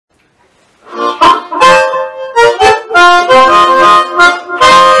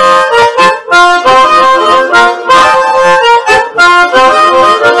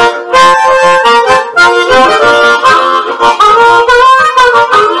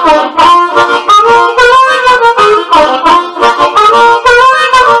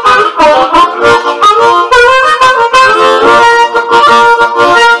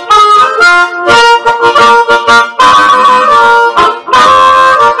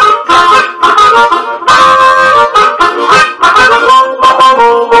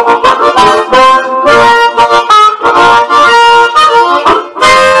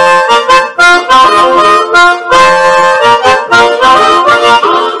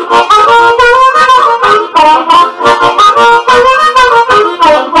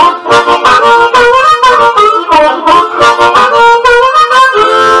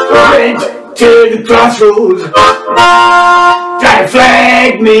crossroads, try to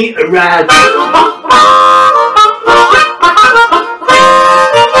flag me around.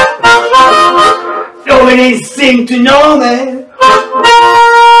 Nobody seemed to know me.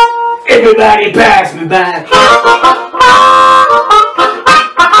 Everybody passed me by.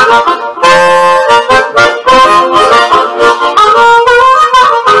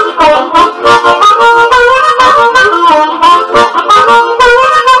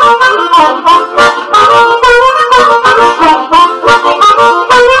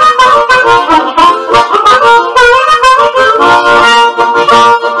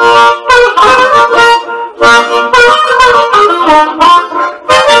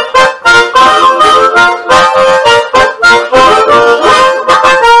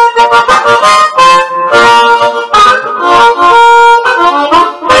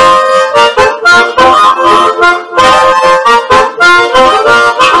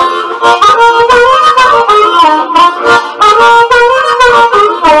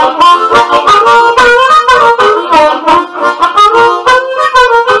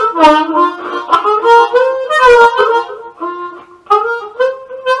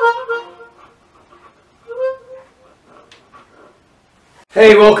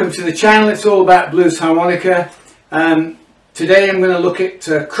 Hey, welcome to the channel. It's all about blues harmonica. Today I'm going to look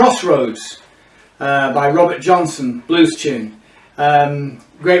at Crossroads by Robert Johnson, blues tune.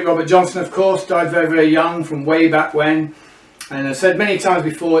 Great Robert Johnson, of course, died very, very young from way back when. And I've said many times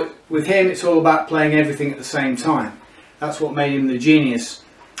before, with him it's all about playing everything at the same time. That's what made him the genius.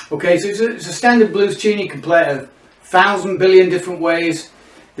 Okay, so it's a standard blues tune. You can play it 1,000 billion different ways.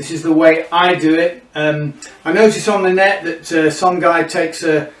 This is the way I do it. I notice on the net that some guy takes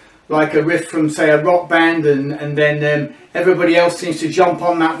like a riff from, say, a rock band, and then everybody else seems to jump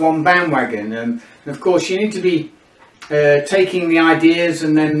on that one bandwagon. And of course, you need to be taking the ideas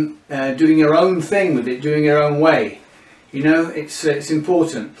and then doing your own thing with it, doing your own way. You know, it's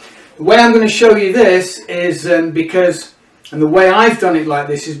important. The way I'm going to show you this is and the way I've done it like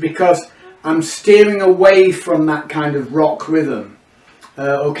this is because I'm steering away from that kind of rock rhythm.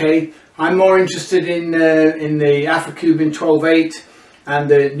 Okay, I'm more interested in the Afro-Cuban 12/8 and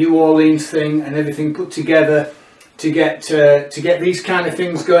the New Orleans thing and everything put together to get these kind of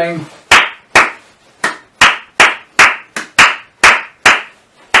things going.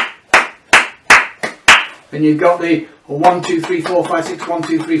 Then you've got the 1 2 3 4 5 6 1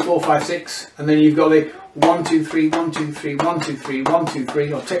 2 3 4 5 6, and then you've got the 1 2 3 1 2 3 1 2 3 1 2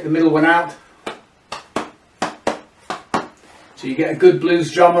 3. I'll take the middle one out. So you get a good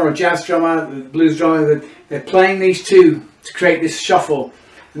blues drummer or jazz drummer, the blues drummer, they're playing these two to create this shuffle,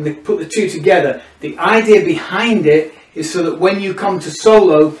 and they put the two together. The idea behind it is so that when you come to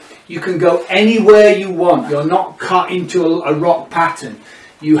solo, you can go anywhere you want. You're not cut into a rock pattern.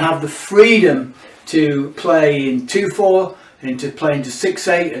 You have the freedom to play in 2/4 and to play into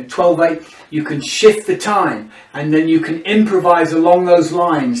 6/8 and 12/8. You can shift the time, and then you can improvise along those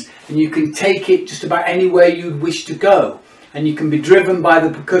lines, and you can take it just about anywhere you'd wish to go. And you can be driven by the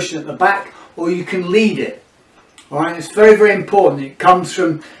percussion at the back, or you can lead it. All right, it's very, very important. It comes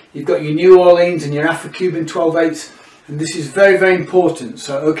from, you've got your New Orleans and your Afro-Cuban 12/8, and this is very, very important.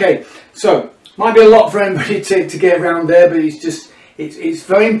 So, okay, so might be a lot for anybody to get around there, but it's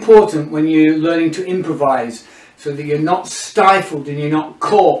very important when you're learning to improvise, so that you're not stifled and you're not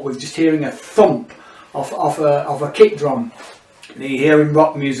caught with just hearing a thump of a kick drum that you hear in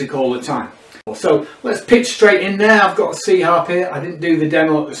rock music all the time. So let's pitch straight in there. I've got a C harp here. I didn't do the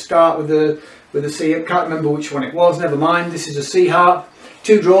demo at the start with the C. I can't remember which one it was. Never mind. This is a C harp,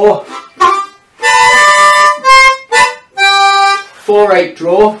 2 draw, 4/8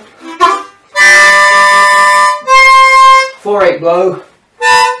 draw, 4/8 blow,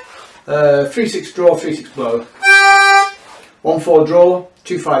 3/6 draw, 3/6 blow, 1/4 draw,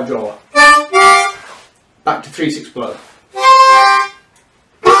 2/5 draw, back to 3/6 blow.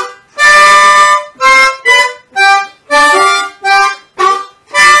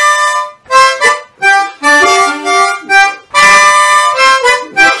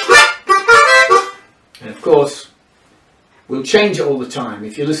 We'll change it all the time.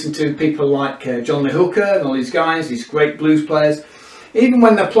 If you listen to people like John the Hooker and all these guys, these great blues players, even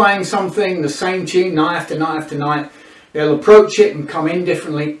when they're playing something, the same tune night after night after night, they'll approach it and come in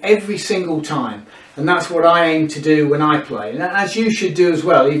differently every single time. And that's what I aim to do when I play, and as you should do as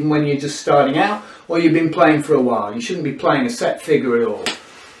well, even when you're just starting out or you've been playing for a while. You shouldn't be playing a set figure at all.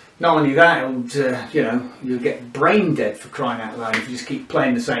 Not only that, it'll, you'll get brain dead, for crying out loud, if you just keep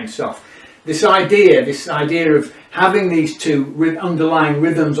playing the same stuff. This idea of having these two underlying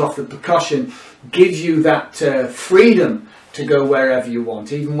rhythms off the percussion gives you that freedom to go wherever you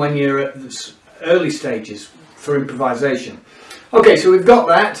want, even when you're early stages for improvisation. Okay, so we've got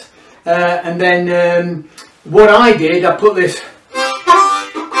that, and then what I did, I put this.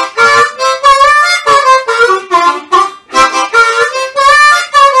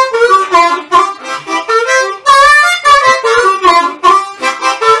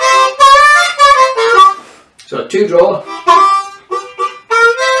 So 2 draw,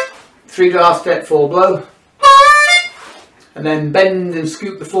 3 draw half step, 4 blow, and then bend and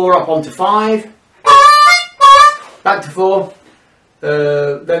scoop the 4 up onto 5, back to 4,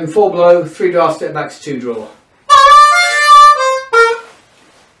 then 4 blow, 3 draw half step, back to 2 draw,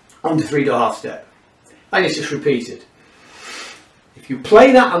 onto 3 draw half step, and it's just repeated. If you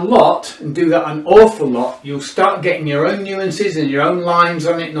play that a lot and do that an awful lot, you'll start getting your own nuances and your own lines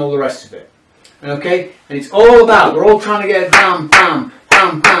on it and all the rest of it. Okay, and it's all about, we're all trying to get bam bam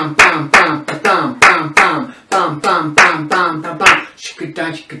bam bam bam bam bam bam bam bam bam bam bam bam bam. You could die,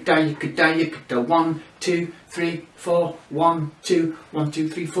 you could die, you could die, you could die. 1 2 3 4 1 2 1 2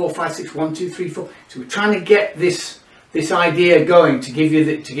 3 4 5 6 1 2 3 4. So we're trying to get this idea going to give you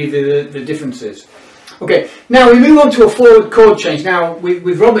the differences. Okay, now we move on to a forward chord change. Now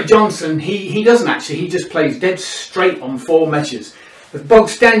with Robert Johnson, he doesn't actually, he just plays dead straight on 4 measures. As bog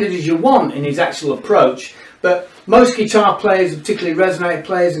standard as you want in his actual approach, but most guitar players, particularly resonator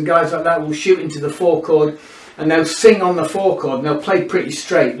players and guys like that, will shoot into the 4 chord and they'll sing on the 4 chord and they'll play pretty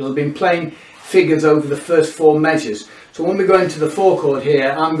straight. They'll have been playing figures over the first 4 measures. So when we go into the 4 chord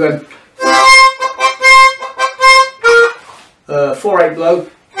here, I'm going 4/8 blow,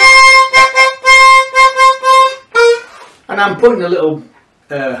 and I'm putting a little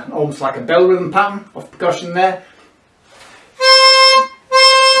almost like a bell rhythm pattern of percussion there.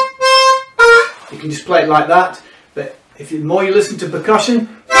 You can just play it like that, but if the more you listen to percussion,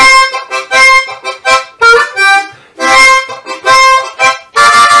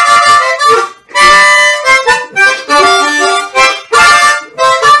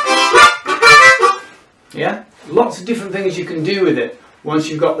 yeah, lots of different things you can do with it once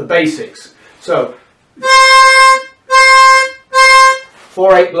you've got the basics. So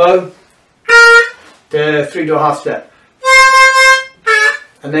 4/8 blow, 3 draw half step,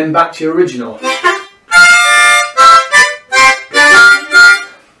 and then back to your original.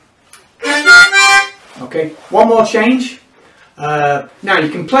 Okay, one more change. Now you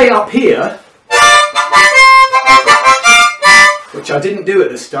can play up here, which I didn't do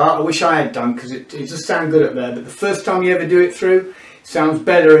at the start. I wish I had done, because it just sounds good up there, but the first time you ever do it through, it sounds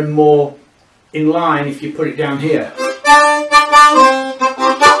better and more in line if you put it down here.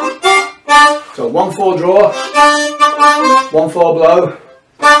 So 1/4 draw, 1/4 blow,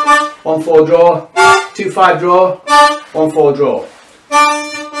 1/4 draw, 2/5 draw, 1/4 draw.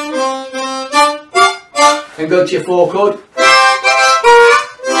 And go to your 4 chord.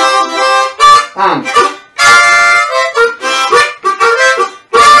 And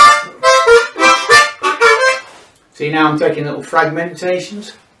see, now I'm taking little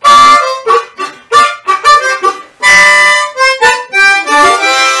fragmentations.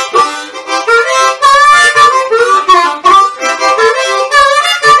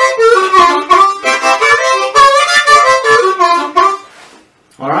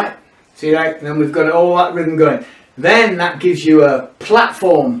 See that? And then we've got all that rhythm going. Then that gives you a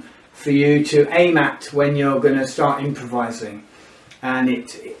platform for you to aim at when you're going to start improvising. And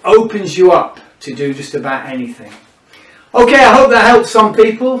it opens you up to do just about anything. Okay, I hope that helped some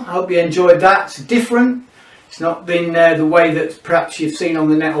people. I hope you enjoyed that. It's different. It's not been the way that perhaps you've seen on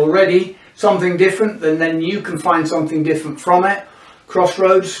the net already. Something different, and then you can find something different from it.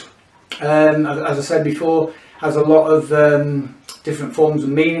 Crossroads, as I said before, has a lot of different forms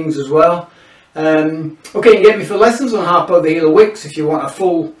and meanings as well. Okay, you can get me for lessons on Harpo the Healer Wicks if you want a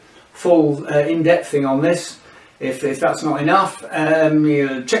full in-depth thing on this. If that's not enough,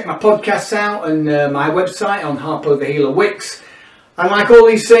 you check my podcasts out and my website on Harpo the Healer Wicks. And like all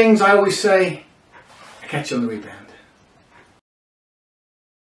these things, I always say, I catch you on the rebound.